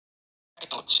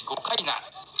のうち5回が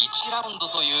1ラウンド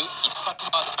という一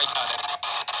発のあるファイターです。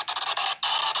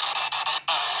さ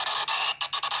あ、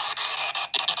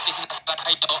歴史的な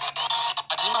戦いの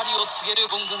始まりを告げる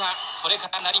ゴングがこれか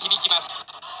ら鳴り響きます。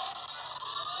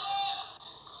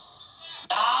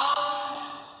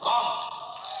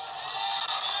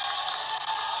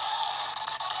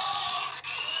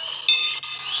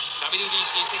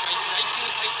WBC 世界大級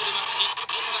タイトルマッチ、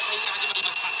その戦いが始まりま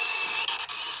した。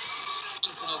ピ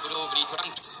ンクのグローブにトラ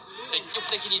ンクス、積極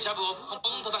的にジャブをポン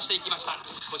ポンと出していきました。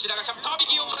こちらがチャプター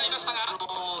右をもらいましたが、フェ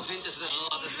ンテス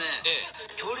はですね、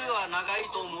距離は長い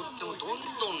と思ってもどん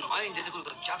どん前に出てくる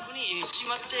から逆に縮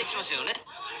まってきますよね。で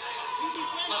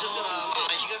すから、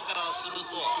比嘉からすると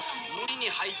無理に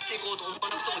入っていこうと思わ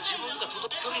なくても自分が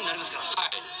届く距離になりますから。は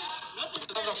い。た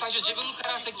だ最初自分か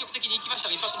ら積極的に行きました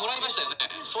が一発もらいましたよね。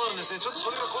そうなんですね。ちょっと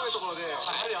それが怖いところで、や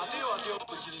はり当てよう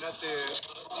と気になってやっぱり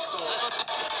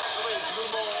自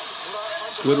分も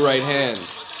Good right hand.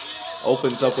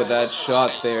 Opens up with that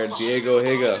shot there. Diego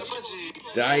Higa.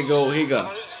 Daigo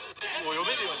Higa.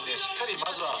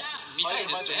 見たい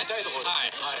ですね。は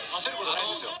い。焦ることないん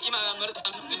ですよ。今村田さ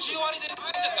ん打ち終わりでです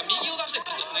が右を出してく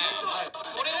るんですね。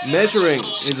Measuring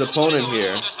his opponent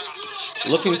here,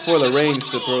 looking for the range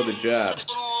to throw the jab. Is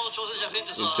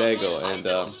Daigo and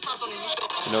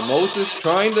Moses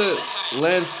trying to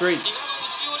land straight,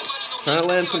 trying to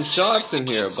land some shots in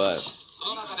here, but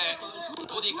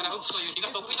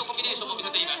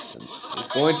he's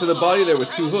going to the body there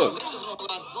with two hooks.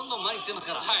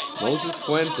 Moses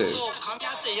Fuentes. そ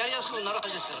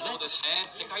うですね。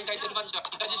世界タイトルマッチは比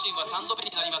嘉自身は3度目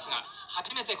になりますが、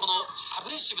初めてこのアグ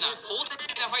レッシブな好戦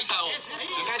的なファイターを迎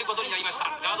えることになりました。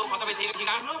ガードを固めている比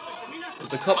嘉。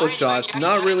There's a couple shots,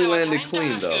 not really landed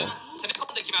clean though.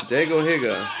 Daigo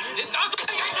Higa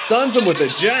stuns him with a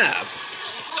jab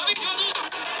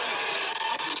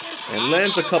and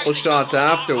lands a couple shots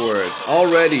afterwards,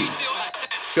 already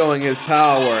showing his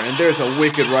power. And there's a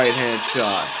wicked right hand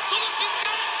shot.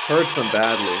 Hurts him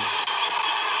badly.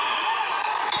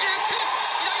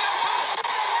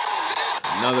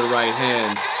 Another right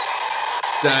hand.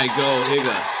 Daigo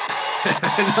Higa.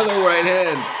 Another right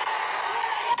hand.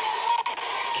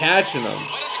 He's catching him.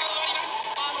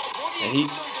 And he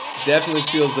definitely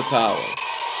feels the power.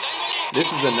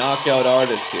 This is a knockout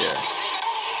artist here.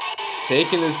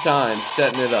 Taking his time,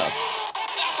 setting it up.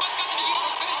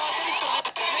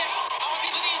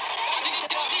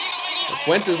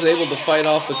 Fuentes is able to fight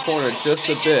off the corner just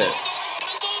a bit,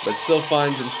 but still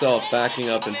finds himself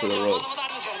backing up into the ropes.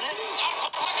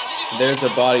 There's a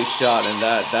body shot, and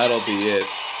that'll be it.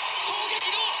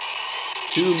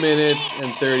 2 minutes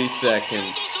and 30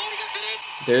 seconds.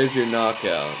 There's your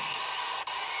knockout.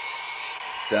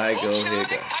 Daigo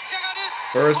Higa.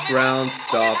 First round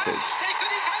stoppage.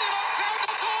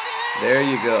 There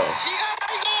you go.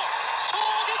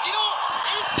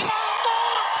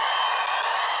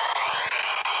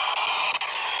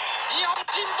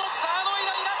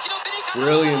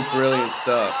 Brilliant, brilliant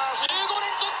stuff.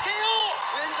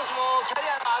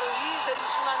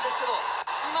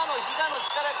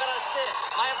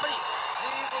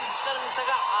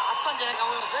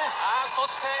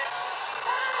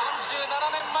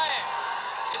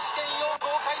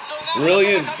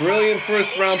 Brilliant, brilliant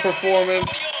first round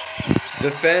performance.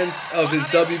 Defense of his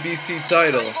WBC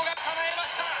title.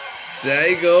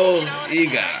 Daigo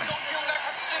Higa.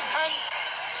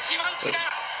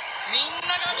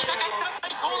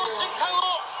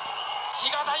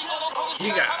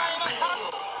 Higa.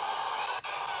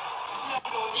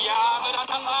 いやー、村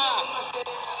田さん、は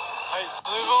い、すご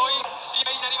い試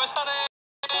合になりましたね。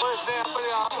そうですね、やっぱり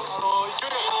勢いがつ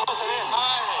きましたね。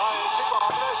はい、結構危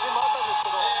ないシーンもあったんですけ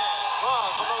ど、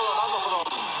そんなことなんのもう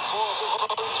この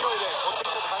勢いで持ってき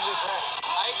たって感じですね。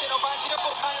相手のパンチ力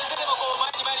を感じてでも前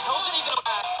に倒しに行くの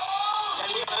がや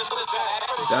り方そうですね。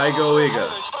Daigo Higa.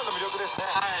 一番の魅力ですね。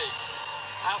はい。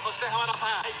さあ、そして浜田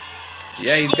さん。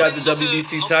Yeah, he's got the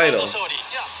WBC title.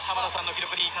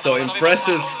 So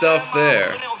impressive stuff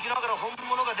there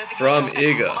from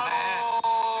Higa.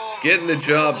 Getting the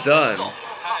job done.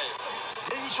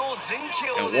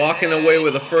 And walking away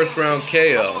with a first round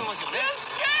KO.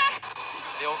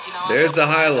 There's the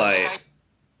highlight.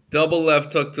 Double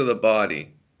left hook to the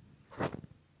body.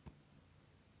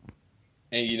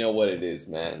 And you know what it is,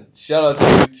 man. Shout out to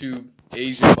YouTube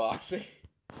Asian Boxing.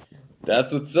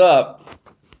 That's what's up.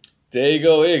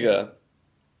 Daigo Higa.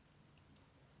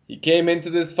 He came into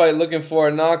this fight looking for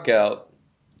a knockout.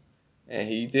 And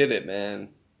he did it, man.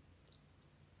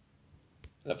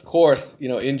 And of course,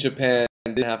 in Japan,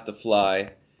 didn't have to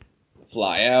fly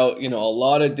out. A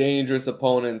lot of dangerous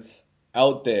opponents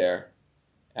out there.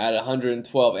 at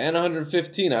 112 and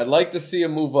 115. I'd like to see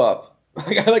him move up.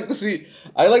 I like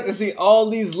to see all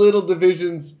these little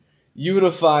divisions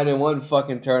unified in one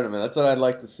fucking tournament. That's what I'd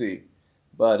like to see.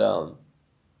 But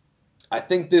I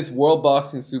think this World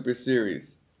Boxing Super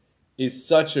Series is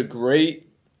such a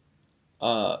great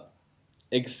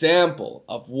example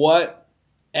of what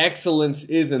excellence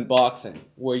is in boxing,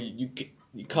 where you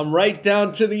come right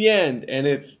down to the end, and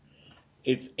it's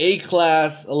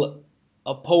A-class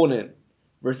opponent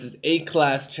versus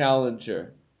A-class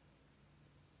challenger,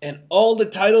 and all the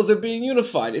titles are being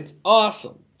unified. It's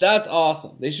awesome. That's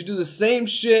awesome. They should do the same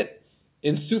shit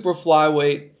in super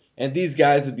flyweight, and these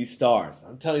guys would be stars.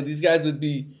 I'm telling you, these guys would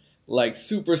be like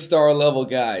superstar level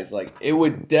guys. Like, it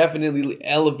would definitely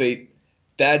elevate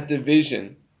that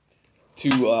division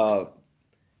to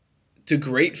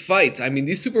great fights. I mean,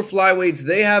 these super flyweights,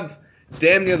 they have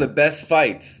damn near the best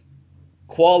fights,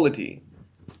 quality-wise.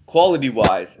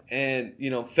 And,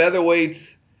 you know,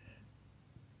 featherweights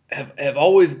have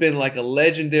always been like a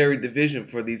legendary division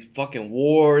for these fucking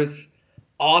wars,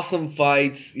 awesome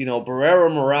fights. You know, Barrera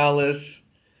Morales,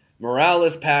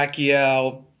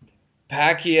 Pacquiao,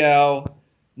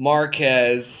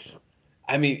 Marquez.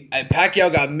 I mean,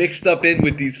 Pacquiao got mixed up in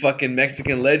with these fucking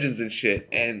Mexican legends and shit,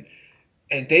 and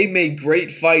they made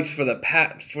great fights for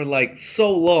like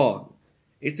so long.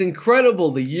 It's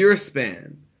incredible the year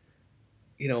span.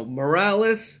 You know,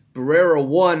 Barrera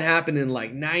 1 happened in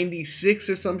like 96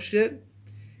 or some shit.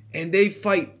 And they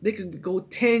could go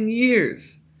 10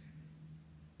 years.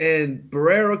 And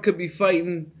Barrera could be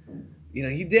fighting, you know,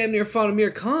 he damn near fought Amir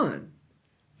Khan.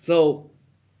 So,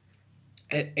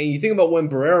 and you think about when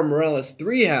Barrera Morales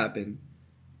 3 happened,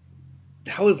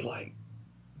 that was like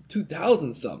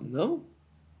 2000 something, no?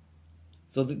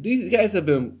 So these guys have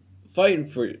been fighting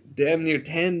for damn near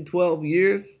 10, 12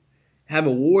 years.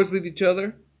 Having wars with each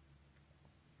other.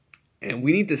 And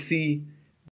we need to see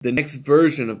the next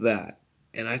version of that.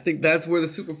 And I think that's where the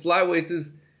super flyweights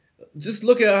is. Just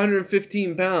look at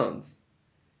 115 pounds.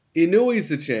 Inouye's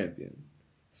the champion.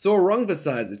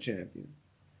 Rungvisai's the champion.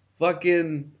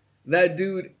 Fucking that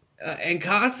dude,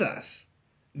 Encasas.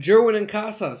 Jerwin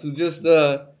Encasas, who just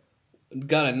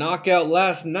got a knockout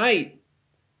last night.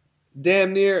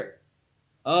 Damn near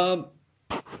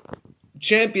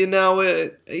champion now.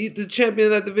 He's the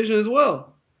champion of that division as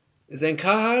well. There's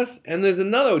Encajas, and there's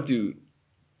another dude.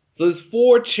 So there's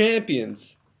 4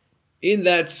 champions in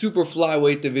that super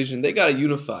flyweight division. They gotta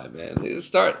unify, man.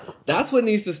 That's what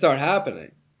needs to start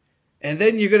happening. And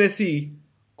then you're gonna see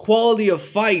quality of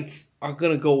fights are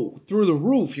gonna go through the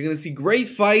roof. You're gonna see great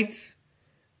fights,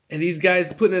 and these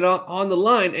guys putting it on the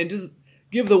line, and just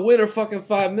give the winner fucking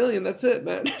 $5 million. That's it,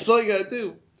 man. That's all you gotta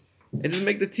do. And just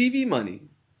make the TV money.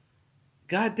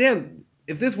 God damn,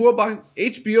 if this World Boxing,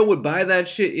 HBO would buy that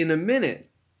shit in a minute.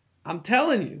 I'm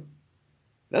telling you.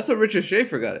 That's what Richard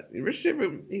Schaefer got it. Richard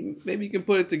Schaefer, maybe he can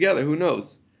put it together. Who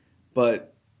knows?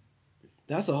 But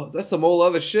that's some whole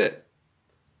other shit.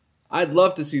 I'd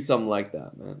love to see something like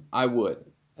that, man. I would.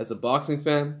 As a boxing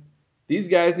fan, these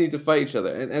guys need to fight each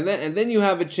other. And then you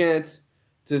have a chance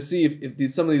to see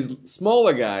if some of these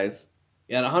smaller guys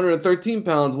at 113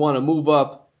 pounds want to move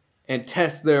up and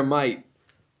test their might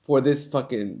for this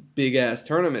fucking big ass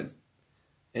tournament,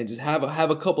 and just have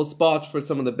a couple spots for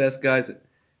some of the best guys,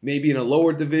 maybe in a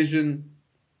lower division,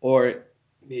 or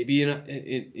maybe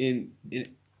in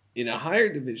a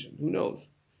higher division. Who knows?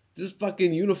 Just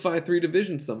fucking unify 3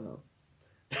 divisions somehow.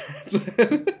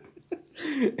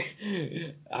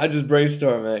 I just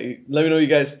brainstorm, man. Let me know what you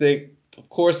guys think. Of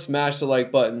course, smash the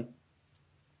like button.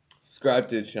 Subscribe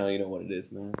to the channel. You know what it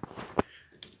is, man.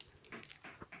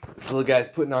 This little guy's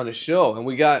putting on a show. And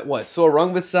we got, what,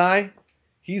 Rungvisai?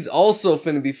 He's also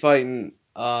finna be fighting,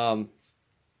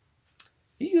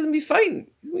 he's gonna be fighting,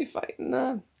 is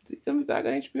he gonna be back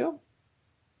on HBO?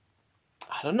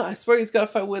 I don't know, I swear he's got to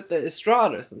fight with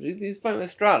Estrada or something. He's fighting with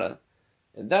Estrada.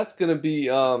 And that's gonna be,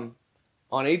 on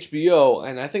HBO,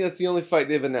 and I think that's the only fight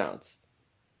they've announced.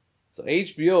 So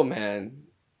HBO, man,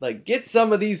 like, get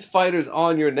some of these fighters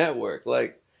on your network.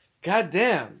 Like,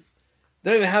 goddamn. They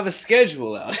don't even have a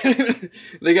schedule out.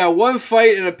 They got 1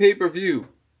 fight and a pay-per-view.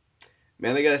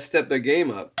 Man, they got to step their game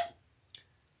up.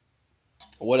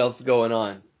 What else is going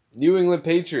on? New England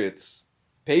Patriots.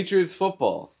 Patriots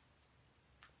football.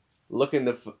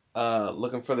 Looking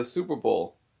for the Super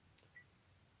Bowl.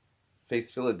 Face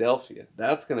Philadelphia.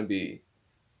 That's gonna be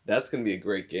a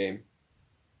great game.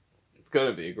 It's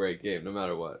gonna be a great game, no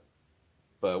matter what.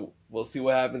 But we'll see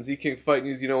what happens. E-King Fight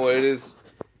News, you know what it is.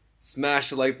 Smash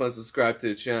the like button, subscribe to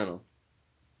the channel.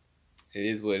 It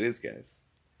is what it is, guys.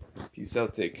 Peace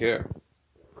out, take care.